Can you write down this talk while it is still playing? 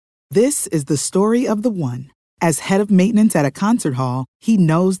This is the story of the one. As head of maintenance at a concert hall, he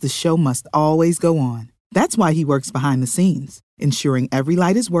knows the show must always go on. That's why he works behind the scenes, ensuring every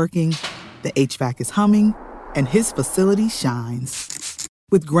light is working, the HVAC is humming, and his facility shines.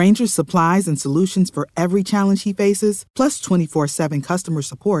 With Grainger's supplies and solutions for every challenge he faces, plus 24/7 customer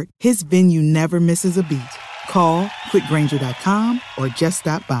support, his venue never misses a beat. Call quickgrainger.com or just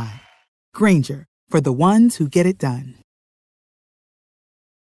stop by. Grainger, for the ones who get it done.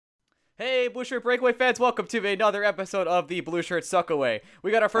 Hey, Blue Shirt Breakaway fans, welcome to another episode of the Blue Shirt Suckaway. We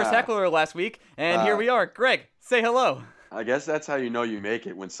got our first heckler last week, and here we are. Greg, say hello. I guess that's how you know you make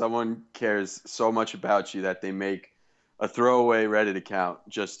it, when someone cares so much about you that they make a throwaway Reddit account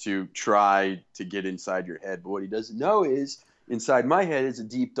just to try to get inside your head. But what he doesn't know is, inside my head is a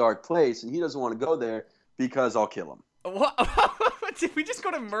deep, dark place, and he doesn't want to go there because I'll kill him. What? Did we just go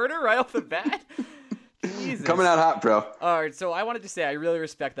to murder right off the bat? Jesus. Coming out hot, bro. All right, so I wanted to say I really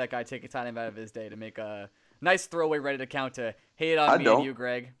respect that guy taking time out of his day to make a nice throwaway Reddit account to hate on me and you,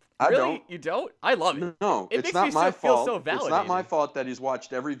 Greg. I really? don't. You don't? I love it. No, it's not my fault. Feel so validated. It's not my fault that he's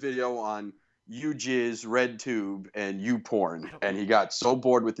watched every video on YouJizz, RedTube, and YouPorn, and he got so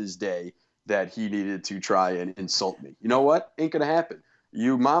bored with his day that he needed to try and insult me. You know what? Ain't gonna happen.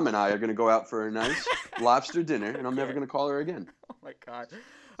 You, Mom, and I are gonna go out for a nice lobster dinner, and I'm never gonna call her again. Oh my God.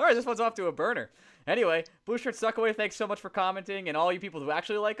 All right, this one's off to a burner. Anyway, Blue Shirt Suckaway, thanks so much for commenting, and all you people who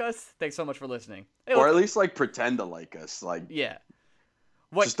actually like us, thanks so much for listening. Hey, or at least pretend to like us, yeah.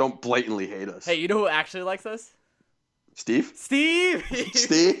 Just don't blatantly hate us. Hey, you know who actually likes us? Steve. Steve.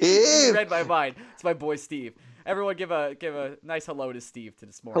 Steve. Read my mind. It's my boy Steve. Everyone, give a nice hello to Steve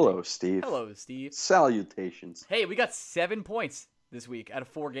this morning. Hello, Steve. Hello, Steve. Salutations. Hey, we got 7 points this week out of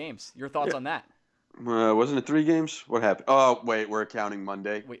 4 games. Your thoughts on that? Wasn't it 3 games? What happened? Oh, wait, we're counting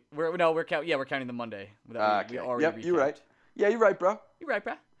Monday. We're counting the Monday. Okay. Yep, you're right. Yeah, you're right, bro. You're right,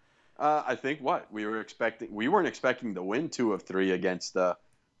 bro. I think we weren't expecting to win 2 of 3 against the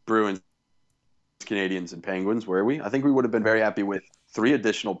Bruins, Canadians, and Penguins, were we? I think we would have been very happy with 3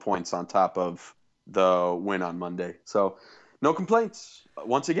 additional points on top of the win on Monday. So, no complaints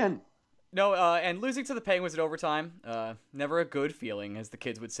once again. No, and losing to the Penguins in overtime, never a good feeling, as the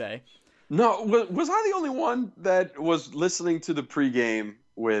kids would say. No, was I the only one that was listening to the pregame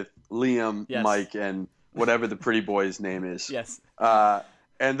with Liam, yes. Mike, and whatever the pretty boy's name is? Yes.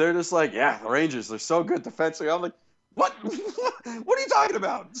 And they're just like, yeah, the Rangers, they're so good defensively. I'm like, what? What are you talking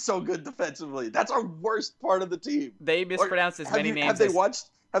about? So good defensively. That's our worst part of the team. They mispronounced as many names. Have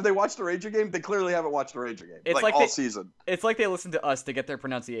they watched the Ranger game? They clearly haven't watched the Ranger game. It's all season. It's like they listened to us to get their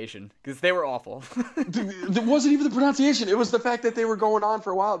pronunciation, because they were awful. It wasn't even the pronunciation. It was the fact that they were going on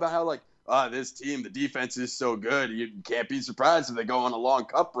for a while about how, this team, the defense is so good. You can't be surprised if they go on a long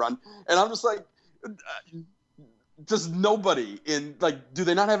cup run. And I'm just like, does nobody do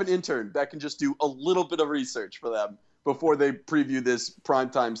they not have an intern that can just do a little bit of research for them before they preview this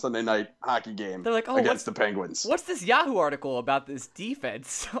primetime Sunday night hockey game? They're like, against the Penguins? What's this Yahoo article about this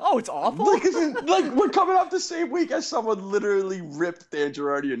defense? Oh, it's awful. We're coming off the same week as someone literally ripped Dan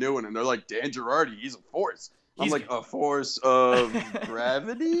Girardi a new one, and they're like, Dan Girardi, he's a force. I'm like, a force of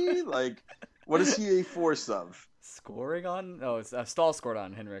gravity? What is he a force of? Scoring on? Oh, it's Stahl scored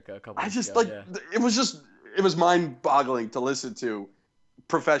on Henrik a couple weeks ago. It was mind-boggling to listen to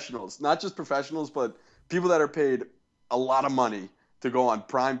professionals, not just professionals, but people that are paid a lot of money to go on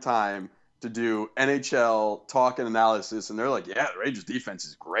prime time to do NHL talk and analysis, and they're like, yeah, the Rangers defense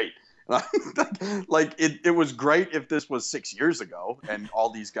is great. It was great if this was 6 years ago and all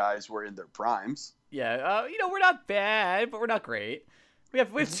these guys were in their primes. Yeah, we're not bad, but we're not great. We have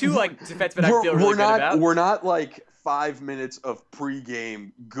 2 defensemen I feel really good about. We're not 5 minutes of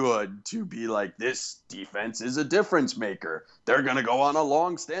pregame good to be like, this defense is a difference maker. They're gonna go on a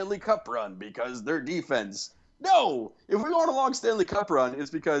long Stanley Cup run because their defense. No, if we go on a long Stanley Cup run,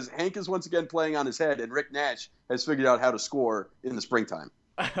 it's because Hank is once again playing on his head, and Rick Nash has figured out how to score in the springtime.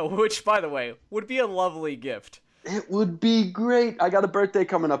 Which, by the way, would be a lovely gift. It would be great. I got a birthday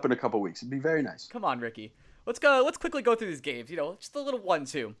coming up in a couple weeks. It'd be very nice. Come on, Ricky. Let's quickly go through these games. Just a little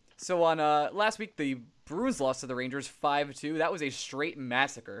 1-2. So on last week, the Bruins lost to the Rangers 5-2. That was a straight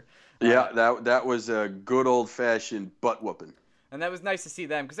massacre. Yeah, that was a good old-fashioned butt whooping. And that was nice to see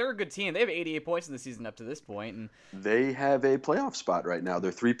them, because they're a good team. They have 88 points in the season up to this point. And they have a playoff spot right now.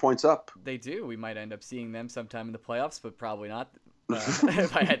 They're 3 points up. They do. We might end up seeing them sometime in the playoffs, but probably not.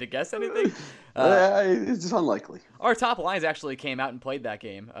 If I had to guess anything. It's unlikely. Our top lines actually came out and played that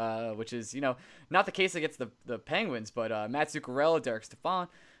game, which is, not the case against the Penguins, but Matt Zuccarello, Derek Stepan,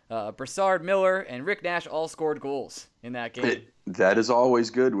 Brassard, Miller, and Rick Nash all scored goals in that game. That is always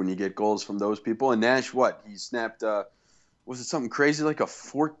good when you get goals from those people. And Nash, he snapped Was it something crazy like a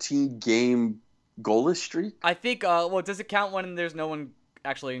 14-game goalless streak? I think. Well, does it count when there's no one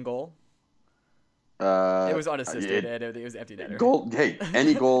actually in goal? It was unassisted and it was empty netter. Goal. Hey,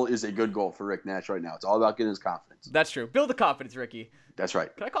 any goal is a good goal for Rick Nash right now. It's all about getting his confidence. That's true. Build the confidence, Ricky. That's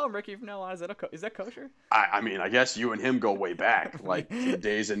right. Can I call him Ricky from now on? Is that kosher? I mean, I guess you and him go way back, like the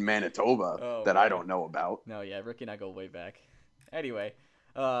days in Manitoba I don't know about. No, yeah, Ricky and I go way back. Anyway,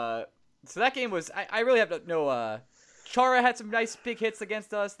 so that game was. I really have no. Chara had some nice big hits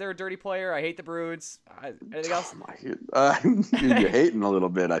against us. They're a dirty player. I hate the Bruins. Anything else? You're hating a little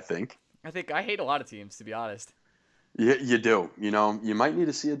bit, I think. I hate a lot of teams, to be honest. You do. You know, you might need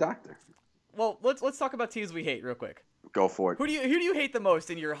to see a doctor. Well, let's talk about teams we hate real quick. Go for it. Who do you hate the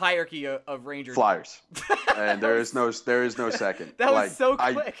most in your hierarchy of Rangers? Flyers. And there is no second. That was so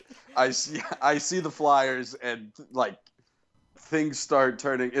quick. I see the Flyers and like things start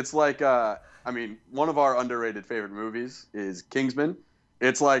turning. It's like one of our underrated favorite movies is Kingsman.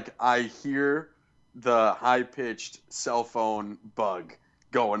 It's like I hear the high-pitched cell phone bug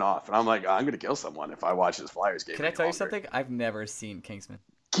going off, and I'm like, I'm gonna kill someone if I watch this Flyers game. Can I tell you something? I've never seen Kingsman.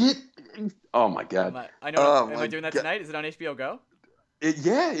 Oh my god! Am I doing that tonight? Is it on HBO Go?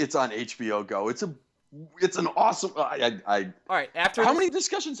 It's on HBO Go. It's an awesome. All right. How many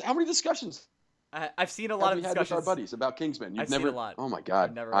discussions? I've seen a lot of discussions with our buddies about Kingsman. I've seen a lot. Oh my god!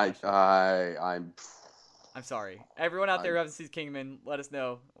 I've never watched. I'm sorry. Everyone out there who hasn't seen Kingsman, let us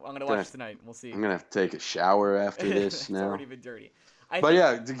know. I'm gonna watch it tonight. We'll see. I'm gonna have to take a shower after this now. It's already been dirty.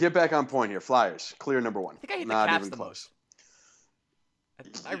 To get back on point here, Flyers clear number one. I think I hate Not the Caps even the close. most.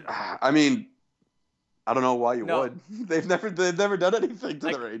 I mean, I don't know why you would. They've never done anything to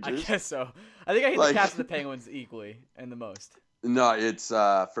the Rangers. I guess so. I think I hate the Caps and the Penguins equally and the most. No, it's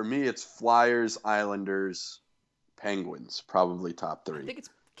for me. It's Flyers, Islanders, Penguins, probably top three. I think it's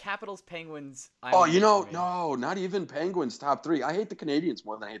Capitals, Penguins, Islanders. No, not even Penguins top three. I hate the Canadians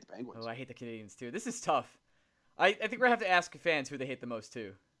more than I hate the Penguins. Oh, I hate the Canadians too. This is tough. I think we're gonna have to ask fans who they hate the most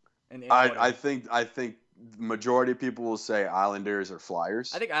too. I think majority of people will say Islanders or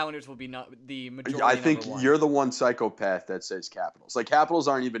Flyers. I think Islanders will be not the majority. I think you're the one psychopath that says Capitals. Like Capitals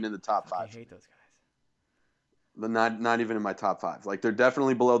aren't even in the top five. I hate those guys. Not even in my top five. Like they're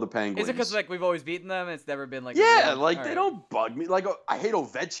definitely below the Penguins. Is it because we've always beaten them? And it's never been like they don't bug me. Like I hate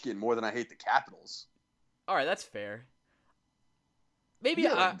Ovechkin more than I hate the Capitals. All right, that's fair. Maybe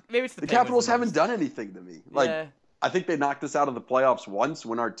it's the Capitals haven't done anything to me. I think they knocked us out of the playoffs once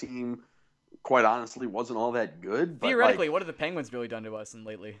when our team, quite honestly, wasn't all that good. But theoretically, what have the Penguins really done to us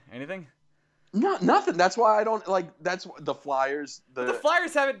lately? Anything? No, nothing. That's why I don't like. That's the Flyers. The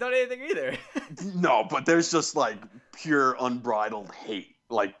Flyers haven't done anything either. No, but there's just like pure unbridled hate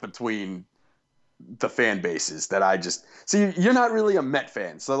between the fan bases that I just see. You're not really a Met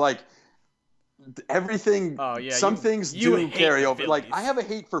fan, so everything. Oh yeah. Some things do carry over. Like I have a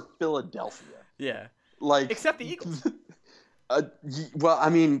hate for Philadelphia. Yeah. Except the Eagles. Well, I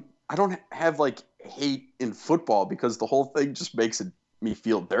mean, I don't have hate in football because the whole thing just makes me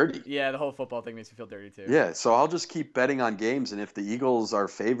feel dirty. Yeah, the whole football thing makes me feel dirty too. Yeah, so I'll just keep betting on games, and if the Eagles are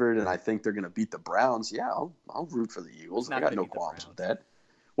favored and I think they're going to beat the Browns, I'll root for the Eagles. I got no qualms with that.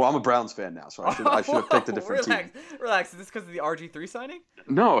 Well, I'm a Browns fan now, so I should have picked a different team. Relax. Is this because of the RG3 signing?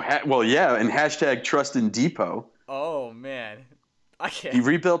 No. Well, yeah, and hashtag trust in Depot. Oh man. I can't. He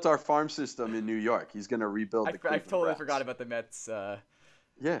rebuilt our farm system in New York. He's going to rebuild the Cleveland I totally Browns. forgot about the Mets.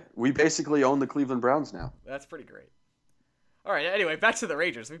 Yeah, we basically own the Cleveland Browns now. That's pretty great. All right, anyway, back to the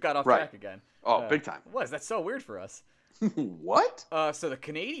Rangers. We've got off track again. Oh, big time. That's so weird for us. What? So the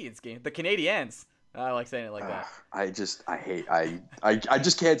Canadians. I like saying it like that. I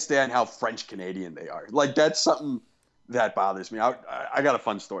just can't stand how French Canadian they are. That's something that bothers me. I got a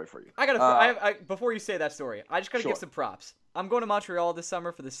fun story for you. Before you say that story, I just got to give some props. I'm going to Montreal this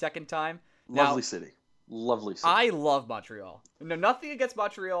summer for the second time. Lovely city. I love Montreal. No, nothing against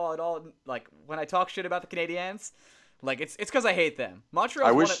Montreal at all. When I talk shit about the Canadiens, it's because I hate them. Montreal.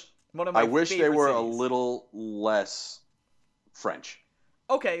 I wish they were a little less French.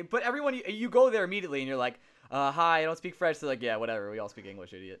 Okay, but everyone you go there immediately and you're like, hi, I don't speak French. They're like, yeah, whatever. We all speak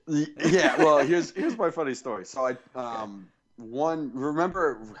English, idiot. Yeah. Well, here's my funny story. So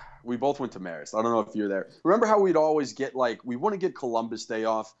remember we both went to Marist. I don't know if you're there. Remember how we'd always get we want to get Columbus Day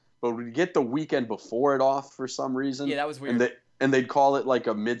off, but we'd get the weekend before it off for some reason. Yeah, that was weird. And they'd call it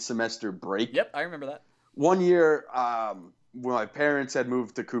a mid-semester break. Yep, I remember that. One year, when my parents had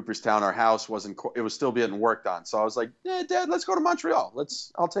moved to Cooperstown, our house it was still being worked on. So I was like, yeah, Dad, let's go to Montreal.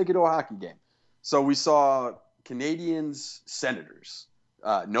 I'll take you to a hockey game. So we saw Canadiens Senators.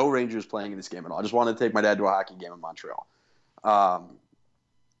 No Rangers playing in this game at all. I just wanted to take my dad to a hockey game in Montreal.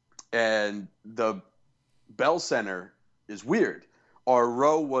 And the Bell Center is weird. Our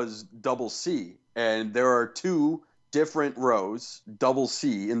row was double C, and there are 2 different rows, double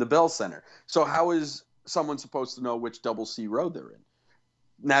C, in the Bell Center. So how is someone supposed to know which double C row they're in?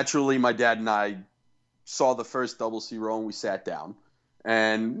 Naturally, my dad and I saw the first double C row, and we sat down.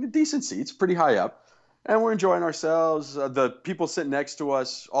 And decent seats, pretty high up. And we're enjoying ourselves. The people sitting next to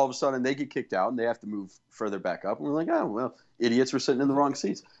us, all of a sudden, they get kicked out, and they have to move further back up. And we're like, oh, well, idiots, we're sitting in the wrong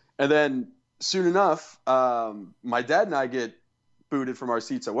seats. And then soon enough, my dad and I get booted from our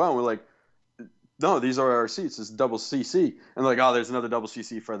seats as well. And we're like, no, these are our seats. This is double CC. And they're like, oh, there's another double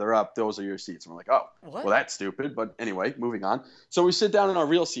CC further up. Those are your seats. And we're like, oh, What? well, that's stupid. But anyway, moving on. So we sit down in our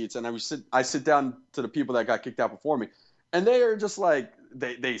real seats, and I sit down to the people that got kicked out before me. And they are just like,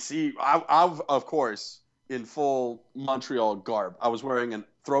 they see, I've, of course, in full Montreal garb. I was wearing a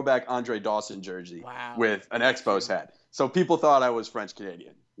throwback Andre Dawson jersey with an Expos hat. So people thought I was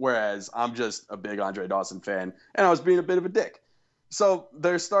French-Canadian, whereas I'm just a big Andre Dawson fan, and I was being a bit of a dick. So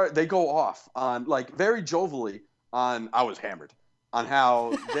they go off on, like, very jovially on, I was hammered, on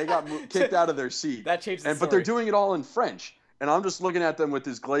how they got kicked out of their seat. That changed the story. But they're doing it all in French. And I'm just looking at them with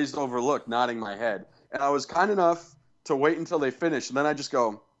this glazed over look, nodding my head. And I was kind enough to wait until they finish, and then I just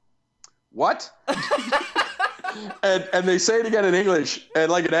go, what? and they say it again in English,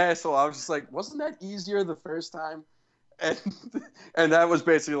 and like an asshole, I was just like, wasn't that easier the first time? And that was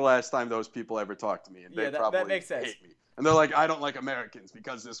basically the last time those people ever talked to me, and they probably that makes sense. hate me. And they're like, I don't like Americans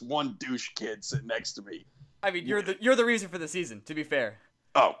because this one douche kid sitting next to me. I mean, you're the reason for the season, to be fair.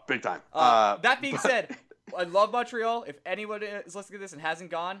 Oh, big time. That being said, I love Montreal. If anyone is listening to this and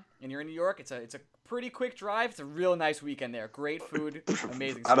hasn't gone, and you're in New York, it's a pretty quick drive. It's a real nice weekend there. Great food,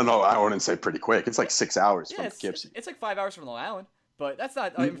 amazing. I don't know. I wouldn't say pretty quick. It's like 6 hours from Poughkeepsie. It's like 5 hours from Long Island, but that's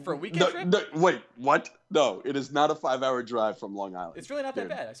not for a weekend trip. No, wait, what? No, it is not a 5-hour drive from Long Island. It's really not that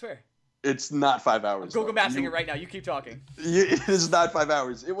bad, I swear. It's not 5 hours. Google Mapsing it right now. You keep talking. It is not 5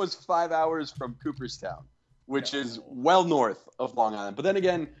 hours. It was 5 hours from Cooperstown, which is well north of Long Island. But then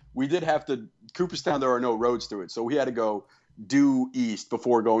again, we did have to Cooperstown. There are no roads through it, so we had to go due east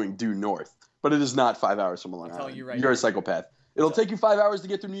before going due north. But it is not 5 hours from Long Island. You're a psychopath. It'll take you 5 hours to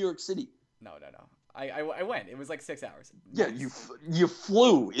get through New York City. No. I went. It was like 6 hours. Yeah, you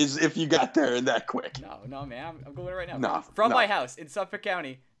flew is if you got there that quick. No, man. I'm going right now. No, From my house in Suffolk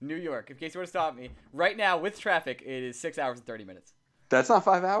County, New York. In case you want to stop me, right now with traffic, it is 6 hours and 30 minutes. That's not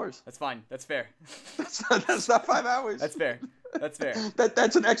 5 hours. That's fine. That's fair. That's not 5 hours. That's fair. That's fair.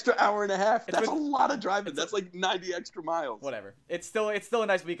 That's an extra hour and a half. That's a lot of driving. That's like 90 extra miles. Whatever. It's still a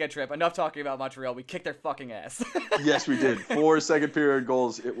nice weekend trip. Enough talking about Montreal. We kicked their fucking ass. Yes, we did. 4 second period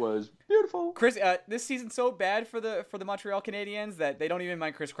goals. It was beautiful. Chris, this season's so bad for the Montreal Canadiens that they don't even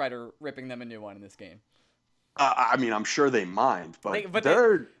mind Chris Kreider ripping them a new one in this game. I mean, I'm sure they mind, but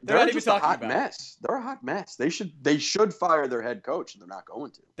they're just a hot mess. They're a hot mess. They should fire their head coach, and they're not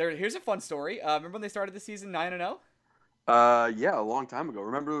going to. Here's a fun story. Remember when they started the season 9-0? Yeah, a long time ago.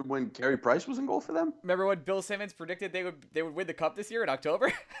 Remember when Carey Price was in goal for them? Remember when Bill Simmons predicted they would win the cup this year in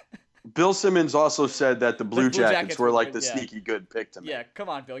October? Bill Simmons also said that the Blue Jackets were like the sneaky good pick to make. Yeah, come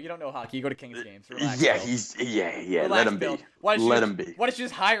on, Bill. You don't know hockey. You go to Kings games. Relax, yeah, Bill. Let him Bill. be. Let him be. Why don't you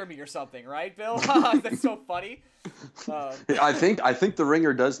just hire me or something, right, Bill? That's so funny. I think the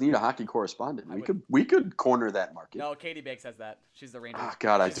Ringer does need a hockey correspondent. We could corner that market. No, Katie Bakes has that. She's the Ranger. Oh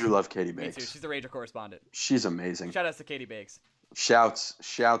God, I do love Katie Bakes. Me too. She's the Ranger correspondent. She's amazing. Shout outs to Katie Bakes. Shouts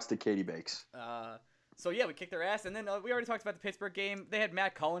to Katie Bakes. So yeah, we kicked their ass, and then we already talked about the Pittsburgh game. They had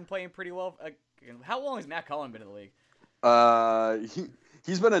Matt Cullen playing pretty well. How long has Matt Cullen been in the league?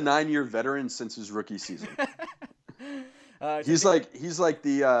 He's been a 9-year veteran since his rookie season. He's like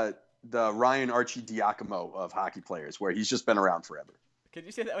the Ryan Arcidiacono of hockey players, where he's just been around forever. Can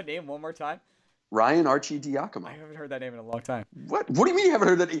you say that name one more time? Ryan Arcidiacono. I haven't heard that name in a long time. What do you mean you haven't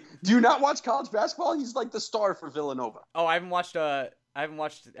heard that? Do you not watch college basketball? He's like the star for Villanova. Oh, I haven't watched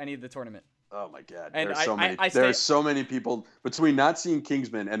any of the tournament. Oh my God! And there are so many people between not seeing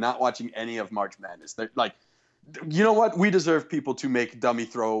Kingsman and not watching any of March Madness. They're like, you know what? We deserve people to make dummy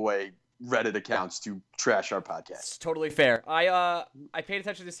throwaway Reddit accounts to trash our podcast. It's totally fair. I paid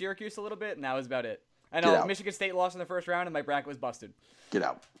attention to Syracuse a little bit, and that was about it. I know Michigan State lost in the first round, and my bracket was busted. Get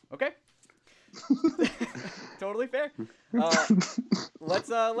out. Okay. Totally fair.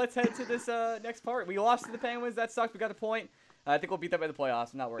 Let's head to this next part. We lost to the Penguins. That sucked. We got the point. I think we'll beat them by the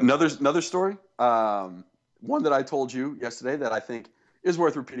playoffs. I'm not worried. Another story. One that I told you yesterday that I think is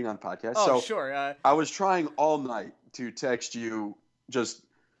worth repeating on the podcast. Oh, so sure. I was trying all night to text you just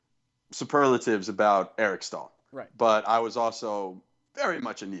superlatives about Eric Stahl. Right. But I was also very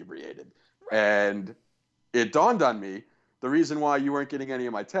much inebriated. Right. And it dawned on me the reason why you weren't getting any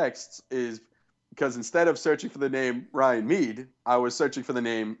of my texts is because instead of searching for the name Ryan Mead, I was searching for the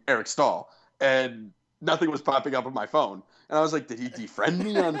name Eric Stahl, and nothing was popping up on my phone. And I was like, did he defriend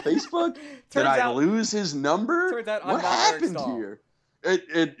me on Facebook? Did I lose his number? Turns out I'm what not happened Eric Stahl. here?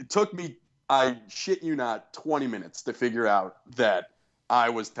 It took me, I shit you not, 20 minutes to figure out that I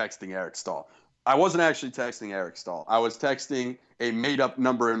was texting Eric Stahl. I wasn't actually texting Eric Stahl. I was texting a made-up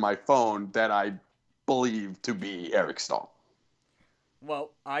number in my phone that I believed to be Eric Stahl.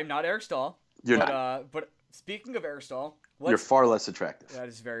 Well, I'm not Eric Stahl. You're not. But speaking of Eric Stahl, you're far less attractive. That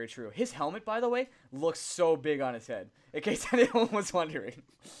is very true. His helmet, by the way, looks so big on his head. In case anyone was wondering.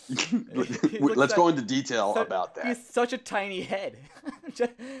 Let's go into detail about that. He's such a tiny head.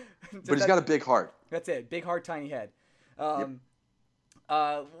 But he's got a big heart. That's it. Big heart, tiny head. Where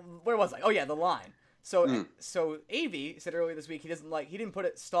was I? Oh yeah, the line. So AV said earlier this week he didn't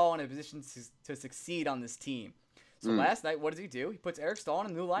put Stahl in a position to succeed on this team. So last night, what does he do? He puts Eric Stahl on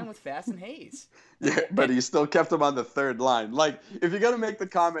a new line with Fast and Hayes. Yeah, but he still kept him on the third line. Like, if you're going to make the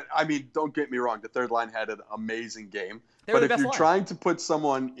comment, I mean, don't get me wrong, the third line had an amazing game. But if you're trying to put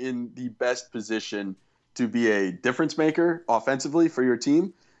someone in the best position to be a difference maker offensively for your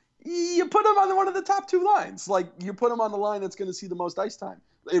team, you put him on one of the top two lines. Like, you put him on the line that's going to see the most ice time.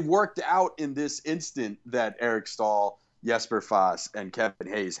 It worked out in this instant that Eric Stahl, Jesper Foss, and Kevin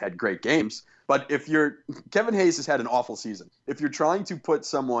Hayes had great games. But Kevin Hayes has had an awful season. If you're trying to put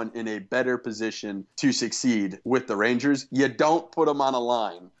someone in a better position to succeed with the Rangers, you don't put them on a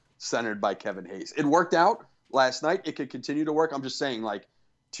line centered by Kevin Hayes. It worked out last night. It could continue to work. I'm just saying, like,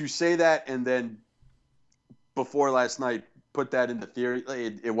 to say that and then before last night put that into theory,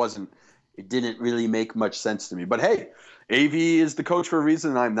 it didn't really make much sense to me. But hey, AV is the coach for a reason,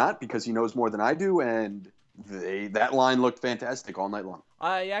 and I'm not, because he knows more than I do, and that line looked fantastic all night long.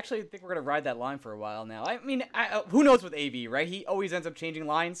 I actually think we're going to ride that line for a while now. I mean, who knows with AV, right? He always ends up changing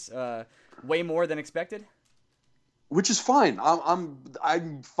lines way more than expected. Which is fine.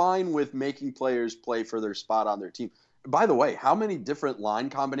 I'm fine with making players play for their spot on their team. By the way, how many different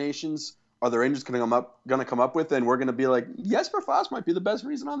line combinations are the Rangers going to come up with? And we're going to be like, Jesper Foss might be the best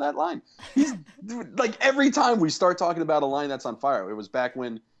reason on that line. He's like, every time we start talking about a line that's on fire, it was back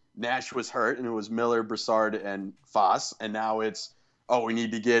when Nash was hurt and it was Miller, Brassard, and Foss. And now it's, we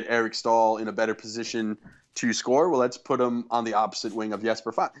need to get Eric Stahl in a better position to score. Well, let's put him on the opposite wing of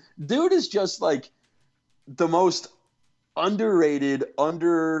Jesper Foss. Dude is just like the most underrated,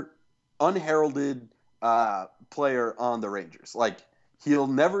 unheralded player on the Rangers. Like, he'll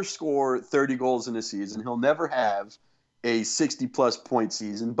never score 30 goals in a season. He'll never have a 60-plus point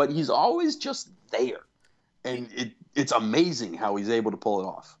season, but he's always just there. And it's amazing how he's able to pull it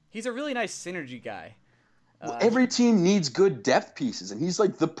off. He's a really nice synergy guy. Every team needs good depth pieces, and he's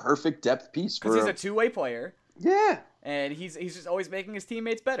like the perfect depth piece. Because he's a two-way player. Yeah. And he's just always making his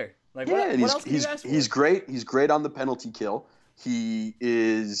teammates better. Like, yeah, what else can you ask for? He's great. He's great on the penalty kill. He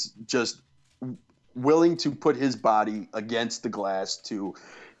is just willing to put his body against the glass to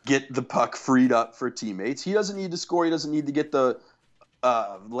get the puck freed up for teammates. He doesn't need to score. He doesn't need to get the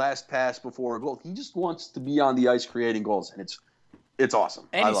last pass before a goal. He just wants to be on the ice creating goals, and it's awesome.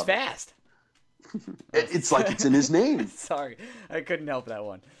 And he's fast. It's like it's in his name. Sorry, I couldn't help that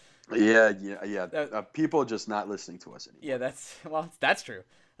one. Yeah. People just not listening to us anymore. Yeah, that's true.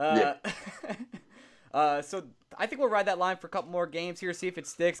 So I think we'll ride that line for a couple more games here, see if it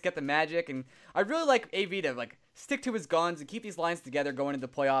sticks, get the magic, and I'd really like AV to stick to his guns and keep these lines together going into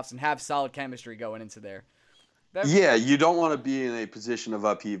the playoffs and have solid chemistry going into there. You don't want to be in a position of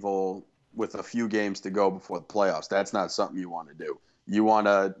upheaval with a few games to go before the playoffs. That's not something you want to do. You want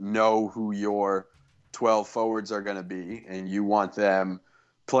to know who your 12 forwards are going to be, and you want them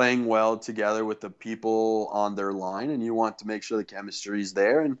playing well together with the people on their line, and you want to make sure the chemistry is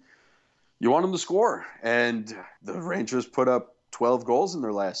there, and you want them to score. And the Rangers put up 12 goals in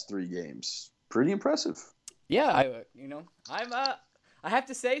their last 3 games. Pretty impressive. Yeah, I have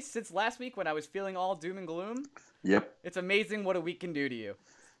to say, since last week when I was feeling all doom and gloom, it's amazing what a week can do to you.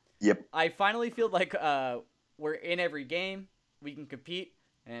 Yep. I finally feel like we're in every game. We can compete,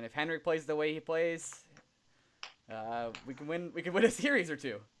 and if Henrik plays the way he plays, we can win a series or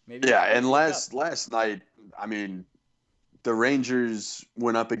two. Maybe. Yeah, and last night, I mean, the Rangers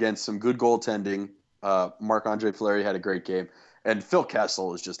went up against some good goaltending. Marc-Andre Fleury had a great game, and Phil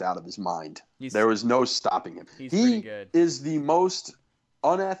Kessel is just out of his mind. There was no stopping him. He's pretty good. He is the most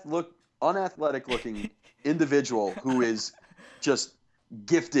unathletic-looking individual who is just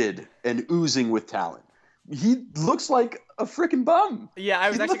gifted and oozing with talent. He looks like a freaking bum. Yeah,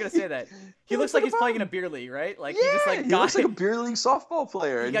 I was actually going to say that. He looks like he's playing in a beer league, right? Like, he looks like a beer league softball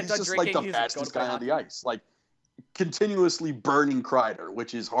player, and he's just like the fastest guy on the ice. Like, continuously burning Kreider,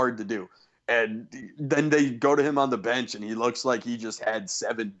 which is hard to do. And then they go to him on the bench, and he looks like he just had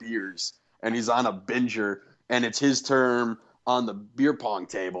 7 beers, and he's on a binger, and it's his turn on the beer pong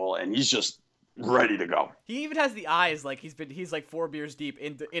table, and he's just ready to go. He even has the eyes like he's like 4 beers deep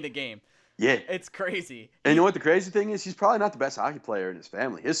in a game. Yeah. It's crazy. And you know what the crazy thing is? He's probably not the best hockey player in his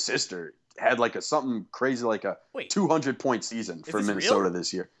family. His sister had like something crazy, like a 200-point season for Minnesota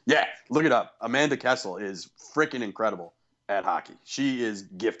this year. Yeah, look it up. Amanda Kessel is freaking incredible at hockey. She is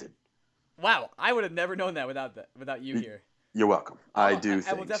gifted. Wow, I would have never known that without you here. You're welcome. I will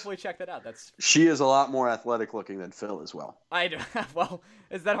definitely check that out. She is a lot more athletic looking than Phil as well. I do. Well,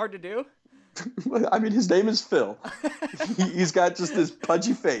 is that hard to do? I mean, his name is Phil. He's got just this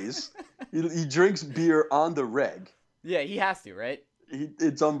pudgy face. He drinks beer on the reg. Yeah, he has to, right?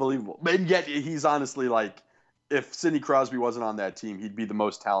 It's unbelievable. And yet, he's honestly like, if Sidney Crosby wasn't on that team, he'd be the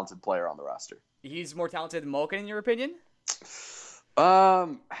most talented player on the roster. He's more talented than Malkin, in your opinion?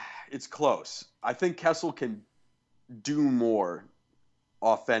 It's close. I think Kessel can do more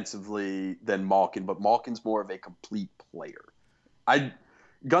offensively than Malkin, but Malkin's more of a complete player.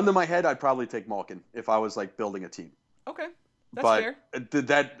 Gun to my head, I'd probably take Malkin if I was like building a team. Okay, that's fair. But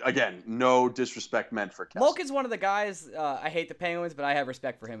that, again, no disrespect meant for Kessel. Malkin's one of the guys. I hate the Penguins, but I have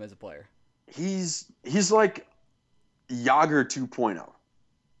respect for him as a player. He's like Jágr 2.0.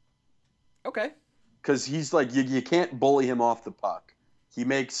 Okay. Because he's like, you can't bully him off the puck. He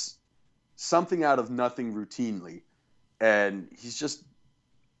makes something out of nothing routinely, and he's just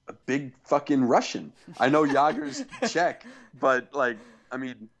a big fucking Russian. I know Jágr's Czech, but like, I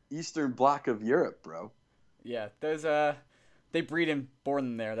mean, Eastern Bloc of Europe, bro. Yeah, there's they breed him, born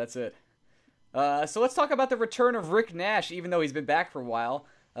them there. That's it. So let's talk about the return of Rick Nash. Even though he's been back for a while,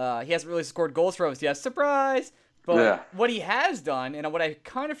 he hasn't really scored goals for us yet. Surprise! But what he has done, and what I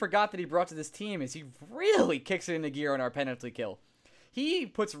kind of forgot that he brought to this team, is he really kicks it into gear on our penalty kill. He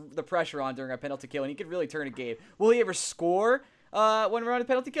puts the pressure on during our penalty kill, and he could really turn a game. Will he ever score when we're on a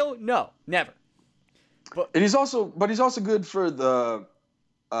penalty kill? No, never. And he's also good for the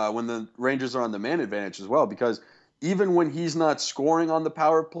when the Rangers are on the man advantage as well, because even when he's not scoring on the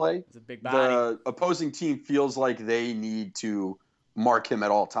power play, the opposing team feels like they need to mark him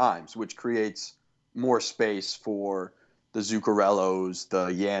at all times, which creates more space for the Zuccarellos, the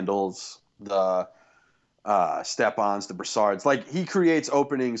Yandles, the Stepans, the Brassards. Like, he creates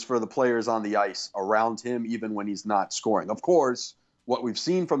openings for the players on the ice around him, even when he's not scoring. Of course, what we've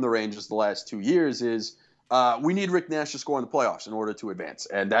seen from the Rangers the last 2 years is we need Rick Nash to score in the playoffs in order to advance,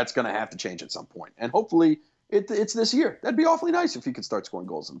 and that's going to have to change at some point. And hopefully it's this year. That'd be awfully nice if he could start scoring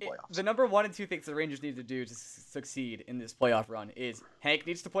goals in the playoffs. The number 1 and 2 things the Rangers need to do to succeed in this playoff run is Hank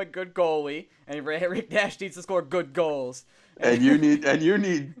needs to play good goalie, and Rick Nash needs to score good goals. And you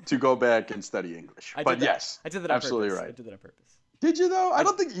need to go back and study English. Yes, I did that absolutely on purpose. right. I did that on purpose. Did you though?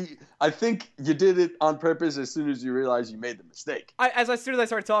 I think you did it on purpose as soon as you realized you made the mistake. As soon as I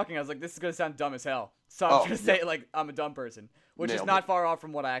started talking, I was like, this is going to sound dumb as hell. So I'm going to say like I'm a dumb person, which is not far off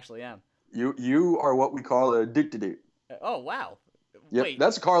from what I actually am. You are what we call a dictator. Oh, wow. Yep, Wait,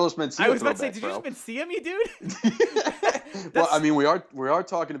 that's Carlos Mencia. I was about to say, did you just Mencia me, dude? Well, I mean, we are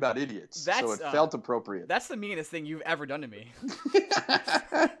talking about idiots, so it felt appropriate. That's the meanest thing you've ever done to me.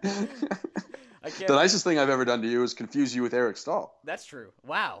 The nicest thing I've ever done to you is confuse you with Eric Stahl. That's true.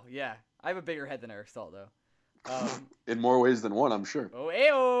 Wow, yeah. I have a bigger head than Eric Stahl, though. In more ways than one, I'm sure. Oh,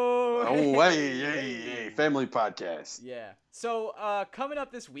 ayo! Oh, hey, family podcast. Yeah. So, coming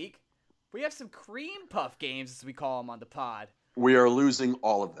up this week, we have some cream puff games, as we call them on the pod. We are losing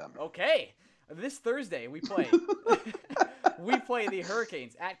all of them. Okay. This Thursday, we play the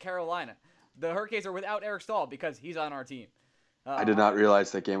Hurricanes at Carolina. The Hurricanes are without Eric Stahl because he's on our team. I did not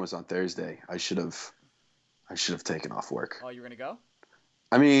realize that game was on Thursday. I should have taken off work. Oh, you're going to go?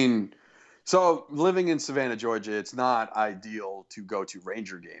 I mean, so living in Savannah, Georgia, it's not ideal to go to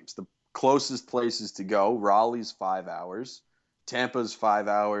Ranger games. The closest places to go, Raleigh's 5 hours, Tampa's 5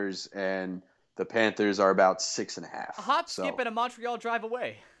 hours, and the Panthers are about 6.5. A hop, skip, and a Montreal drive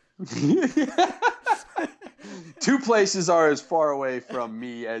away. 2 places are as far away from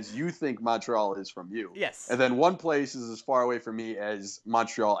me as you think Montreal is from you. Yes. And then 1 place is as far away from me as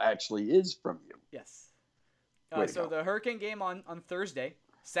Montreal actually is from you. Yes. So the Hurricane game on Thursday.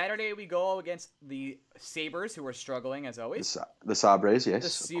 Saturday we go against the Sabres, who are struggling as always. The Sabres, yes. The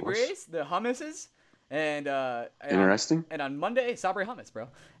Sabres, the Hummuses. And interesting. And on Monday, Sabre hummus, bro.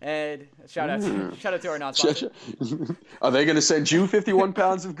 And shout out to our non-sponsor. Are they going to send you 51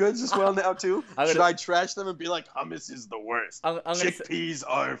 pounds of goods as well now too? Should I trash them and be like, hummus is the worst? Chickpeas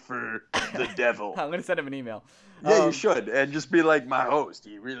are for the devil. I'm gonna send him an email. Yeah, you should, and just be like, my host,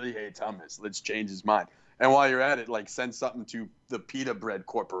 he really hates hummus. Let's change his mind. And while you're at it, like send something to the Pita Bread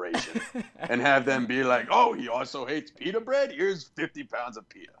Corporation and have them be like, "Oh, he also hates pita bread. Here's 50 pounds of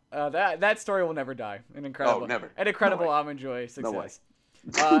pita." That story will never die. An incredible, never. An incredible No Almond Joy success. No way.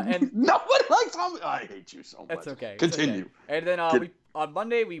 And no one likes almond. I hate you so much. That's okay. Continue. Okay. And then on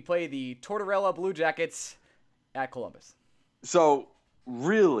Monday we play the Tortorella Blue Jackets at Columbus. So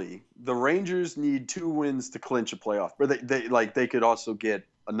really, the Rangers need 2 wins to clinch a playoff. But they could also get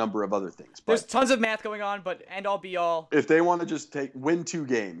a number of other things. But there's tons of math going on, but end all be all. If they want to just win 2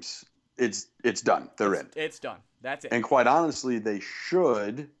 games, it's done. They're in. It's done. That's it. And quite honestly, they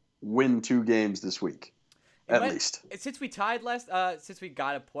should win 2 games this week, at least. Since we tied since we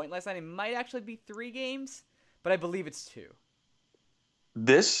got a point last night, it might actually be 3 games, but I believe it's 2.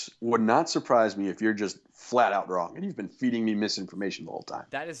 This would not surprise me if you're just flat out wrong, and you've been feeding me misinformation the whole time.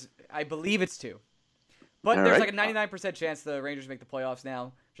 I believe it's 2. But there's like a 99% chance the Rangers make the playoffs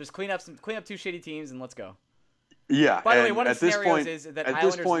now. Just clean up 2 shitty teams and let's go. Yeah. By the way, one of the scenarios is that at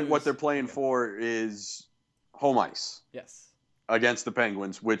Islanders this point, lose. what they're playing for is home ice. Yes. Against the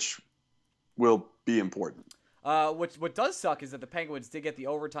Penguins, which will be important. What does suck is that the Penguins did get the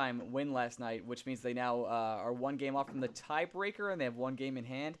overtime win last night, which means they now are 1 game off from the tiebreaker and they have 1 game in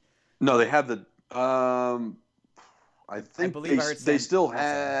hand. No, they have the. I think they still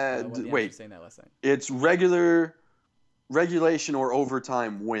had. Wait, saying that last night. It's regulation or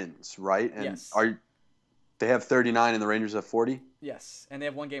overtime wins, right? And yes. They have 39 and the Rangers have 40? Yes, and they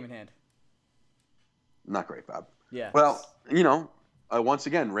have 1 game in hand. Not great, Bob. Yeah. Well, once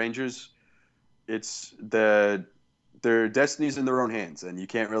again, Rangers, their destiny's in their own hands, and you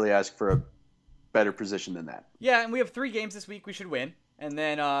can't really ask for a better position than that. Yeah, and we have 3 games this week we should win. And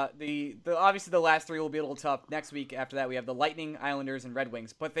then obviously the last 3 will be a little tough. Next week after that we have the Lightning, Islanders, and Red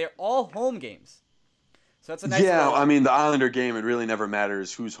Wings. But they're all home games. So that's a nice I mean, the Islander game, it really never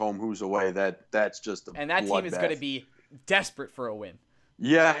matters who's home, who's away. That's just a And that team is going to be desperate for a win.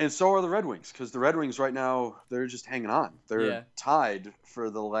 Yeah, and so are the Red Wings, because the Red Wings right now, they're just hanging on. They're tied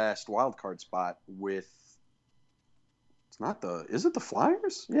for the last wild card spot with is it the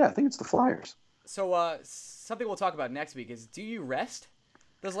Flyers? Yeah, I think it's the Flyers. So something we'll talk about next week is, do you rest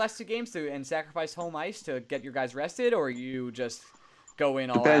those last 2 games and sacrifice home ice to get your guys rested, or you just go in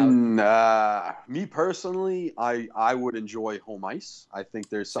all out? Me personally, I would enjoy home ice. I think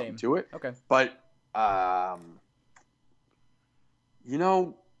there's something to it. Okay. But, I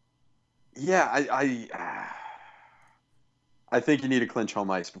think you need to clinch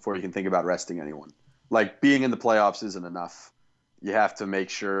home ice before you can think about resting anyone. Like, being in the playoffs isn't enough. You have to make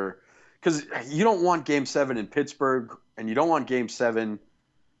sure – because you don't want Game 7 in Pittsburgh, and you don't want Game 7 –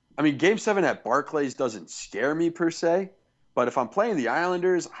 I mean, Game 7 at Barclays doesn't scare me per se, but if I'm playing the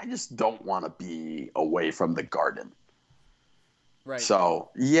Islanders, I just don't want to be away from the Garden. Right. So,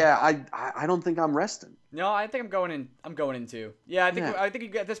 yeah, I don't think I'm resting. No, I think I'm going in too. Yeah, I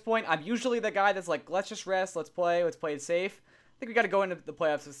think at this point, I'm usually the guy that's like, let's just rest, let's play it safe. I think we got to go into the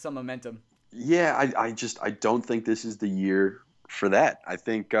playoffs with some momentum. Yeah, I don't think this is the year for that. I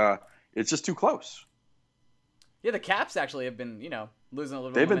think it's just too close. Yeah, the Caps actually have been, losing a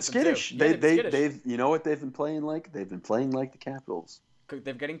little bit. They've been skittish. Yeah, they've you know what they've been playing like? They've been playing like the Capitals.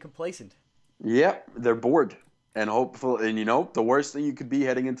 They're getting complacent. Yep, they're bored. And hopefully, the worst thing you could be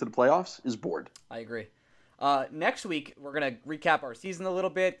heading into the playoffs is bored. I agree. Next week, we're going to recap our season a little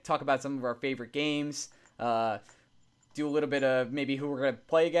bit, talk about some of our favorite games, do a little bit of maybe who we're going to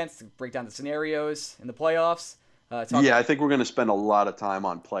play against, break down the scenarios in the playoffs. I think we're going to spend a lot of time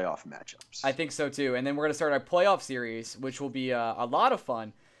on playoff matchups. I think so, too. And then we're going to start our playoff series, which will be a lot of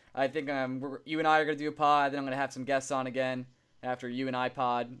fun. I think you and I are going to do a pod, then I'm going to have some guests on again after you and I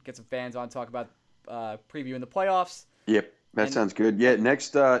pod, get some fans on, talk about previewing the playoffs. Yep, sounds good. Yeah,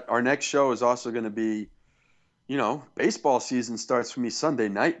 our next show is also going to be, baseball season starts for me Sunday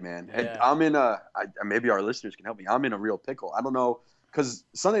night, man. Yeah. And I'm in maybe our listeners can help me. I'm in a real pickle. I don't know, because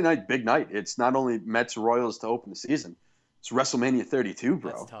Sunday night, big night. It's not only Mets Royals to open the season. It's WrestleMania 32,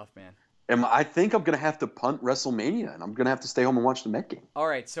 bro. That's tough, man. And I think I'm going to have to punt WrestleMania, and I'm going to have to stay home and watch the Met game. All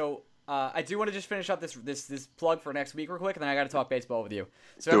right, so I do want to just finish up this plug for next week real quick, and then I got to talk baseball with you.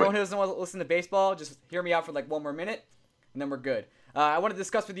 So everyone who doesn't want to listen to baseball, just hear me out for like 1 more minute, and then we're good. I want to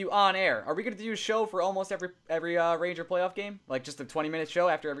discuss with you on air. Are we going to do a show for almost every Ranger playoff game? Like just a 20-minute show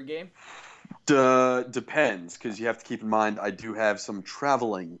after every game? Depends, because you have to keep in mind I do have some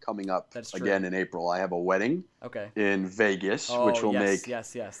traveling coming up again in April. I have a wedding in Vegas, which will make...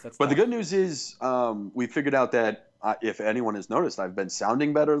 Yes. That's but the good news is we figured out that if anyone has noticed, I've been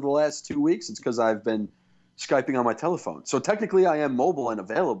sounding better the last 2 weeks. It's because I've been Skyping on my telephone. So technically I am mobile and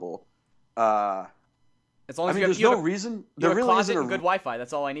available. As long as there's no reason. There really isn't a good Wi-Fi.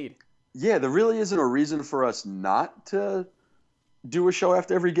 That's all I need. yeah, there really isn't a reason for us not to do a show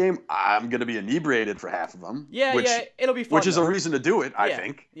after every game. I'm going to be inebriated for half of them. Yeah, it'll be fun. Which is a reason to do it, I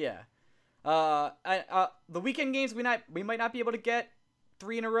think. Yeah. The weekend games we might not be able to get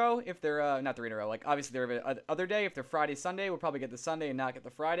 3 in a row if they're not 3 in a row. Like obviously they're other day. If they're Friday, Sunday, we'll probably get the Sunday and not get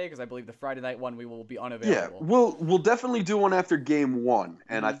the Friday because I believe the Friday night one we will be unavailable. Yeah, we'll definitely do one after game 1,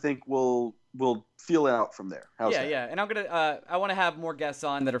 and I think we'll feel it out from there. How's that? Yeah, and I'm gonna I want to have more guests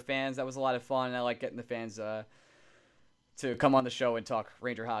on that are fans. That was a lot of fun. And I like getting the fans to come on the show and talk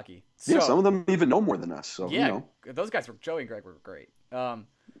Ranger hockey. So, yeah, some of them even know more than us. So yeah, you know. Those guys Joey and Greg were great.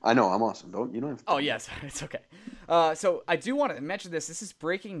 I know, I'm awesome. You don't have to. Oh yes, it's okay. So I do want to mention this. This is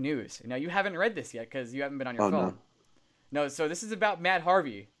breaking news. Now you haven't read this yet because you haven't been on your phone. No, so this is about Matt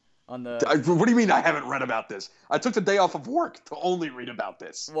Harvey on the. What do you mean I haven't read about this? I took the day off of work to only read about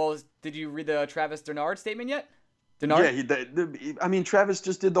this. Well, did you read the Travis Denard statement yet? Denard? Yeah, I mean, Travis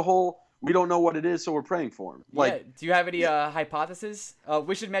just did the whole. We don't know what it is, so we're praying for him. Like, yeah. Do you have any hypothesis?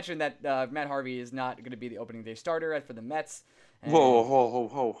 We should mention that Matt Harvey is not going to be the opening day starter for the Mets. And... Whoa,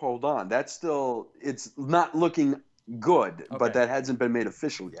 hold on. That's still, it's not looking good, but that hasn't been made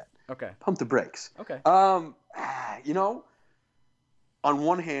official yet. Okay. Pump the brakes. Okay. You know, on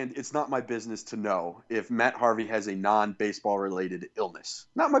one hand, it's not my business to know if Matt Harvey has a non-baseball related illness.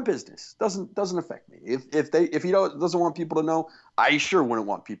 Not my business. Doesn't affect me. If he doesn't want people to know, I sure wouldn't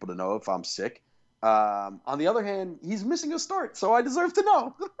want people to know if I'm sick. On the other hand, he's missing a start, so I deserve to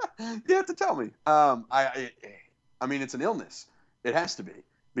know. You have to tell me. I mean, it's an illness. It has to be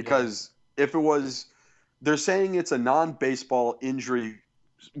because if it was, they're saying it's a non-baseball injury,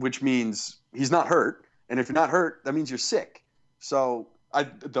 which means he's not hurt, and if you're not hurt, that means you're sick. So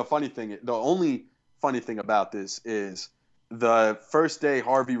the only funny thing about this is the first day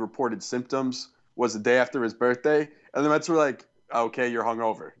Harvey reported symptoms was the day after his birthday, and the Mets were like, "Okay, you're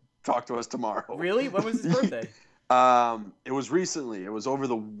hungover. Talk to us tomorrow." Really? When was his birthday? It was recently. It was over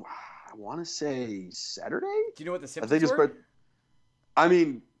I want to say Saturday. Do you know what the symptoms were? I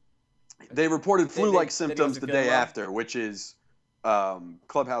mean, they reported flu-like symptoms the day after, which is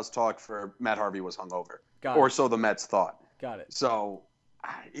clubhouse talk for Matt Harvey was hungover, or so the Mets thought. Got it. So,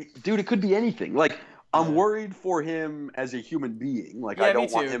 dude, it could be anything. Like, I'm worried for him as a human being. Like, I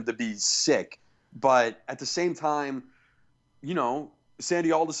don't want him to be sick. But at the same time, you know,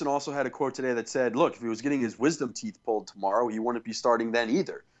 Sandy Alderson also had a quote today that said, look, if he was getting his wisdom teeth pulled tomorrow, he wouldn't be starting then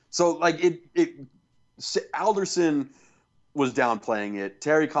either. So, like, Alderson was downplaying it.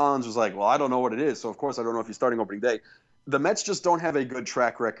 Terry Collins was like, well, I don't know what it is, so of course I don't know if he's starting opening day. The Mets just don't have a good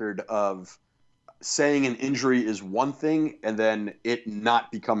track record of saying an injury is one thing and then it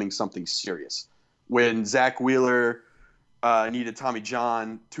not becoming something serious. When Zach Wheeler needed Tommy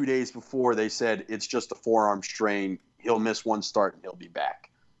John 2 days before, they said it's just a forearm strain. He'll miss one start and he'll be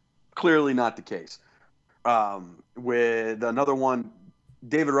back. Clearly not the case. With another one,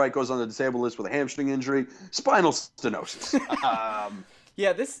 David Wright goes on the disabled list with a hamstring injury, spinal stenosis.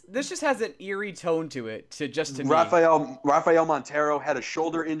 Yeah, this just has an eerie tone to it. To me. Rafael Montero had a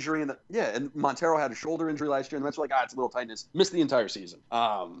shoulder injury, and Montero had a shoulder injury last year, and the Mets were like, it's a little tightness. Missed the entire season.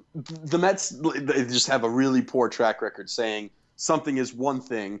 The Mets, they just have a really poor track record saying something is one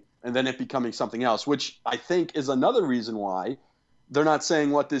thing and then it becoming something else, which I think is another reason why they're not saying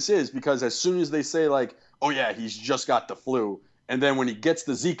what this is, because as soon as they say like, oh yeah, he's just got the flu, and then when he gets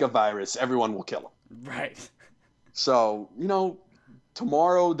the Zika virus, everyone will kill him. Right. So, you know,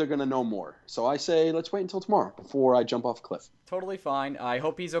 tomorrow they're going to know more. So I say let's wait until tomorrow before I jump off a cliff. Totally fine. I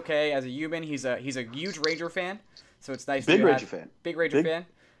hope he's okay as a human. He's a huge Ranger fan, so it's nice. Big Ranger fan. Big Ranger fan.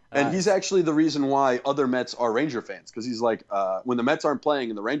 And he's actually the reason why other Mets are Ranger fans, because he's like, when the Mets aren't playing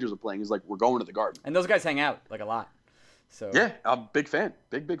and the Rangers are playing, he's like, we're going to the Garden. And those guys hang out like a lot. So yeah, I'm a big fan.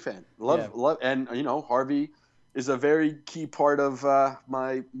 Big fan. Love, and you know, Harvey is a very key part of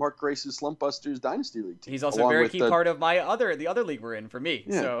my Mark Grace's Slump Busters Dynasty League team. He's also a very key part of the other league we're in for me.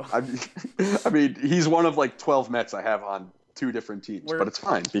 Yeah, so I mean, he's one of like 12 Mets I have on 2 different teams, but it's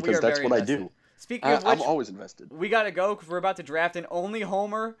fine because that's what invested. I do. Speaking of which, I'm always invested. We got to go because we're about to draft an only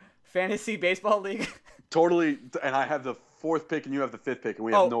homer fantasy baseball league. Totally, and I have the 4th pick and you have the 5th pick, and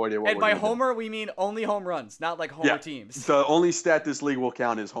we have no idea what we're doing. And by homer, we mean only home runs, not like homer teams. The only stat this league will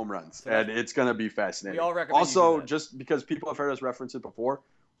count is home runs, and it's going to be fascinating. We all recommend also, you do that. Just because people have heard us reference it before,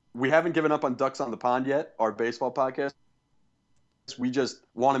 we haven't given up on Ducks on the Pond yet, our baseball podcast. We just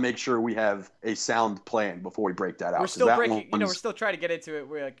want to make sure we have a sound plan before we break that out. We're still breaking, we're still trying to get into it.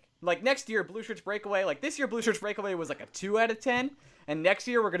 We're like next year, Blue Shirts Breakaway. Like this year, Blue Shirts Breakaway was like a 2 out of 10, and next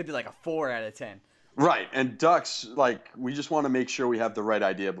year we're gonna be like a 4 out of 10. Right, and Ducks, like we just want to make sure we have the right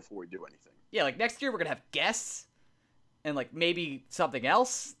idea before we do anything. Yeah, like next year we're gonna have guests. and like maybe something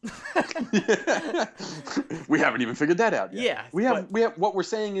else. We haven't even figured that out yet. Yeah, we have. What we're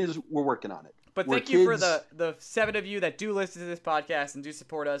saying is we're working on it. But thank you for the 7 of you that do listen to this podcast and do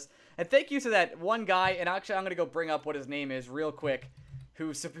support us, and thank you to that one guy. And actually, I'm gonna go bring up what his name is real quick,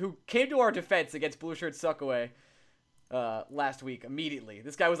 who came to our defense against Blue Shirt Suckaway last week immediately.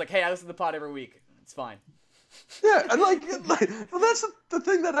 This guy was like, "Hey, I listen to the pod every week. It's fine." Yeah, and well, that's the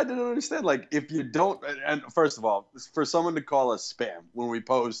thing that I didn't understand. Like, if you don't, and first of all, for someone to call us spam when we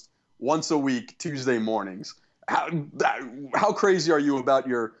post once a week Tuesday mornings, how crazy are you about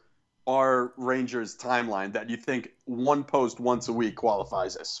our Rangers timeline that you think one post once a week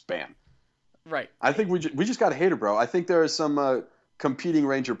qualifies as spam? Right. I think we just got a hater, bro. I think there are some competing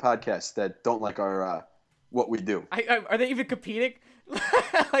Ranger podcasts that don't like our what we do. Are they even competing?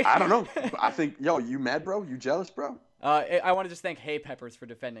 I don't know. I think, you mad, bro? You jealous, bro? I want to just thank Hey Peppers for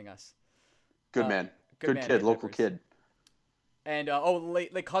defending us. Good man. Good man, kid. Hey Local Peppers. kid. And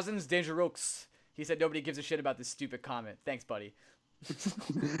late Cousins Dangereux. He said nobody gives a shit about this stupid comment. Thanks, buddy.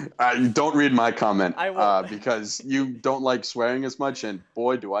 You don't read my comment. I will. Because you don't like swearing as much, and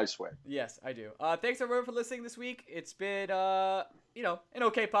boy, do I swear. Yes, I do. Thanks everyone for listening this week. It's been an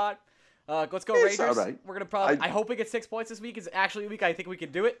okay pod. Let's go Rangers. All right. We're gonna probably. I hope we get 6 points this week. It's actually a week I think we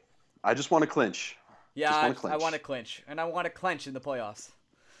can do it. I just want to clinch. Yeah, I want to clinch, and I want to clinch in the playoffs.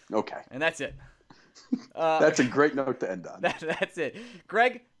 Okay. And that's it. That's a great note to end on. That's it.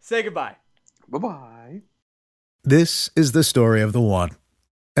 Greg, say goodbye. Bye-bye. This is the story of the one.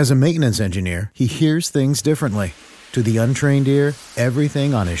 As a maintenance engineer, he hears things differently. To the untrained ear,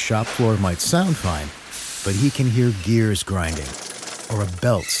 everything on his shop floor might sound fine, but he can hear gears grinding or a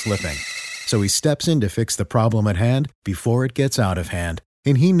belt slipping. So he steps in to fix the problem at hand before it gets out of hand.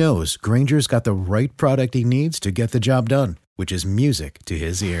 And he knows Grainger's got the right product he needs to get the job done, which is music to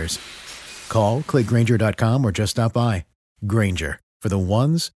his ears. Call, click Grainger.com, or just stop by. Grainger, for the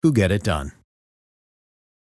ones who get it done.